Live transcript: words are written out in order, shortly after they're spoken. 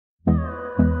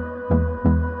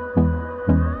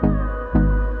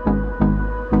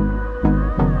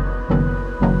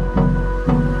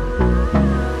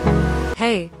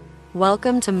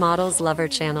Welcome to Models Lover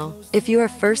channel. If you are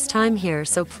first time here,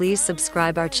 so please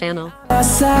subscribe our channel.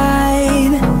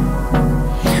 Aside,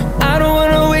 I don't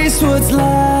wanna waste what's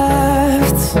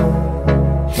left.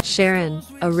 Sharon,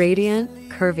 a radiant,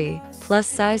 curvy,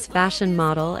 plus-size fashion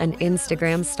model and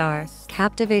Instagram star,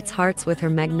 captivates hearts with her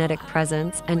magnetic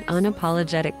presence and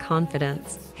unapologetic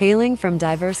confidence. Hailing from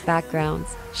diverse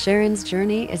backgrounds, Sharon's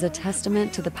journey is a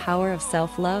testament to the power of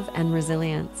self-love and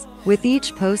resilience. With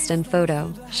each post and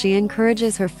photo, she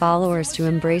encourages her followers to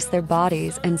embrace their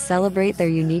bodies and celebrate their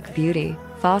unique beauty,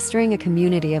 fostering a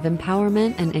community of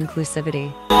empowerment and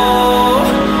inclusivity.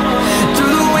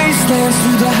 Through the wastelands,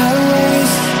 through the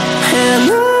highways,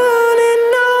 and on.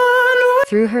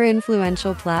 Through her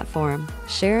influential platform,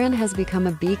 Sharon has become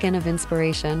a beacon of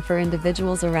inspiration for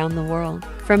individuals around the world.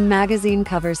 From magazine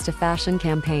covers to fashion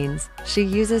campaigns, she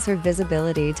uses her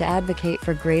visibility to advocate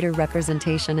for greater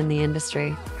representation in the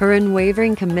industry. Her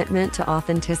unwavering commitment to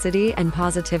authenticity and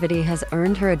positivity has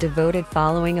earned her a devoted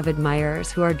following of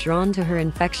admirers who are drawn to her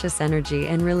infectious energy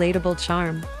and relatable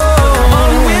charm.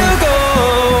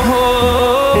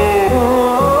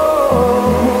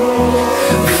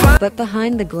 But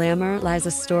behind the glamour lies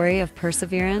a story of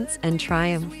perseverance and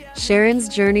triumph. Sharon's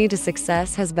journey to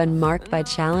success has been marked by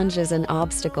challenges and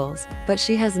obstacles, but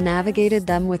she has navigated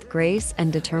them with grace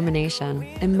and determination,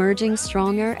 emerging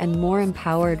stronger and more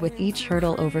empowered with each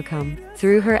hurdle overcome.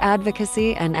 Through her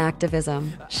advocacy and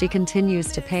activism, she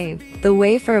continues to pave the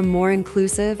way for a more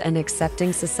inclusive and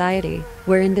accepting society,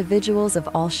 where individuals of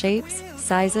all shapes,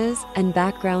 sizes, and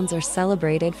backgrounds are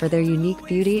celebrated for their unique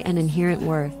beauty and inherent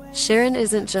worth. Sharon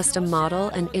isn't just a model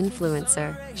and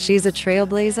influencer. She's a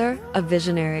trailblazer, a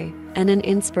visionary, and an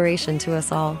inspiration to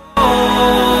us all.